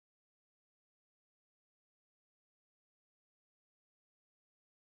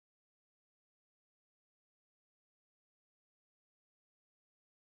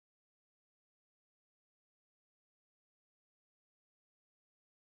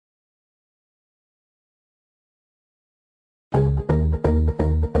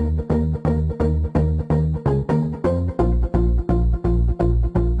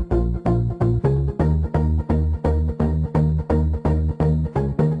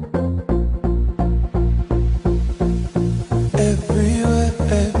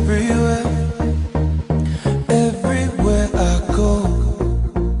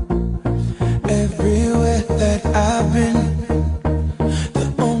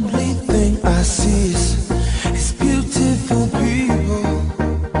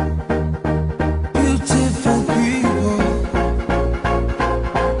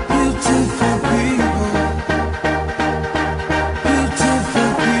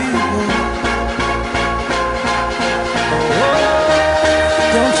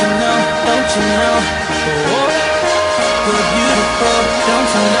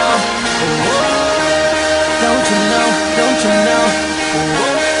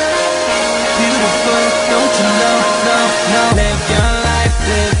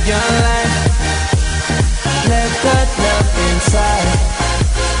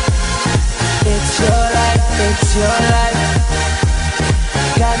your life.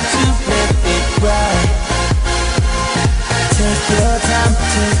 Got to live it right. Take your time,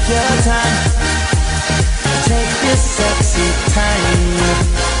 take your time. Take this sexy time.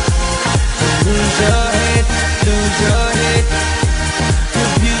 Lose your head, lose your head. The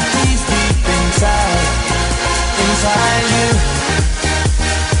beauty's deep inside, inside you.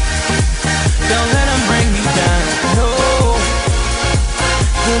 Don't let them bring you down, no.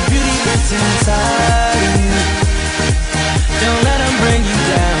 The beauty that's inside you. Don't let them bring you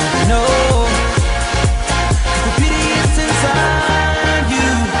down, no. The beauty is inside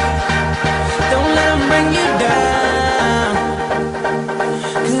you. Don't let them bring you down.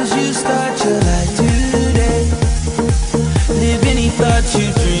 'Cause you start your life today. Live any thought you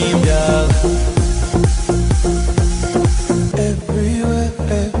dreamed of. Everywhere,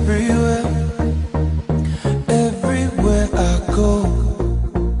 everywhere, everywhere I go.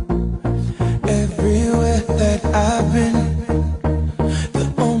 Everywhere that I've been, the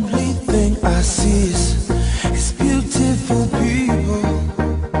only thing I see is beautiful people.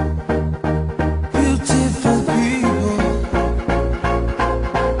 Beautiful people.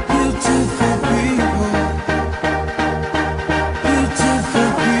 Beautiful people. Beautiful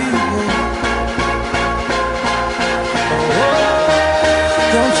people.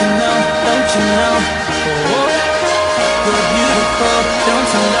 Don't you know, don't you know? You're beautiful, don't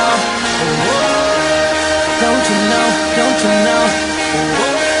you know? Don't you know, don't you know?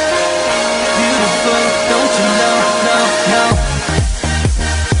 Beautiful, don't you know, no, no.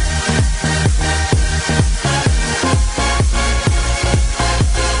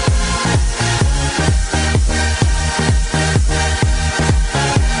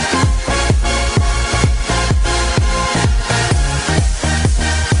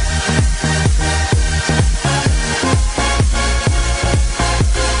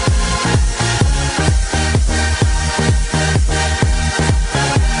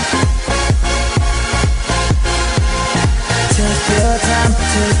 Take your time,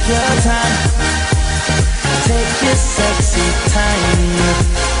 take your time. Take your sexy time.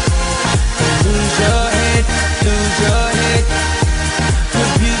 Lose your head, lose your head. The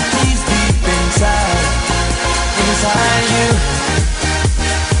beauty's deep inside, inside you.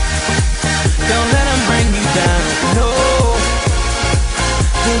 Don't let them bring you down, no.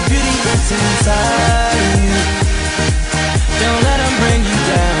 The beauty that's inside you. Don't let them bring you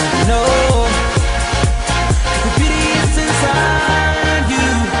down, no. The beauty is inside you.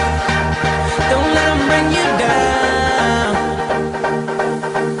 Don't let them bring you down.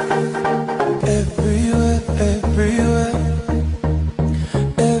 Everywhere, everywhere,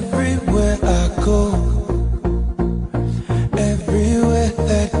 everywhere I go. Everywhere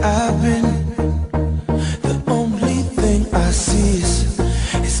that I've been, the only thing I see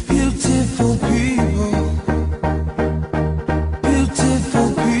is beautiful people. Beautiful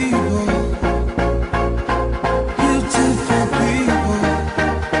people. Beautiful people.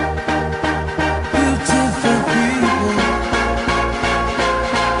 Beautiful people.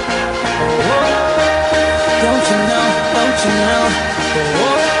 Don't you know, don't you know?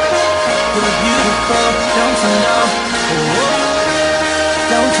 You're beautiful, don't you know?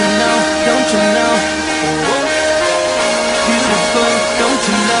 Don't you know, don't you know? Beautiful, don't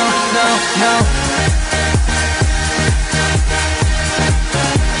you know, no, no.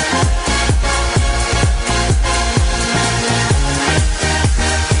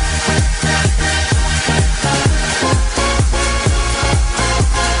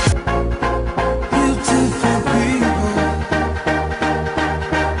 Beautiful people.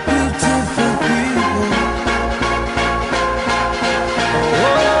 Beautiful people.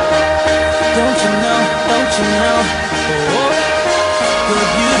 Don't you know, don't you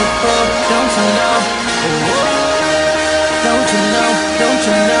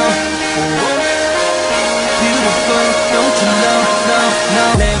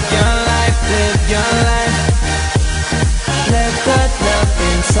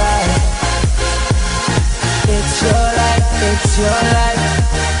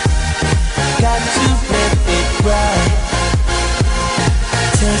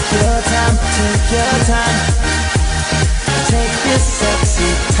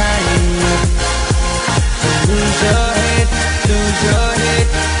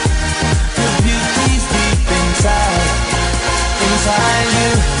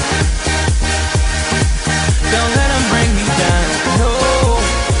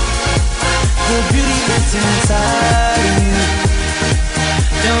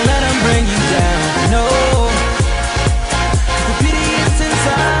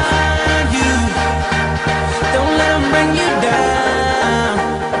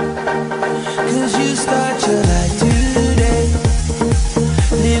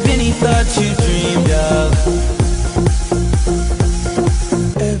you dreamed of.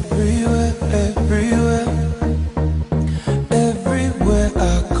 Everywhere, everywhere, everywhere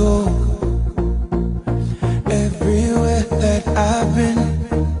I go, everywhere that I've been,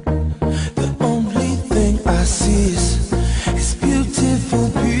 the only thing I see is beautiful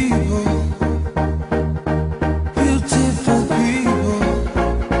people, beautiful people,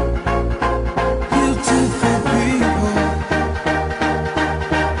 beautiful people,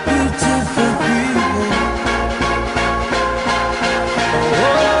 beautiful people.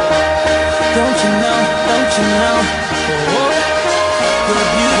 Don't you know, don't you know, you're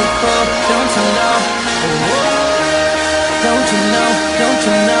beautiful, don't you know, don't you know, don't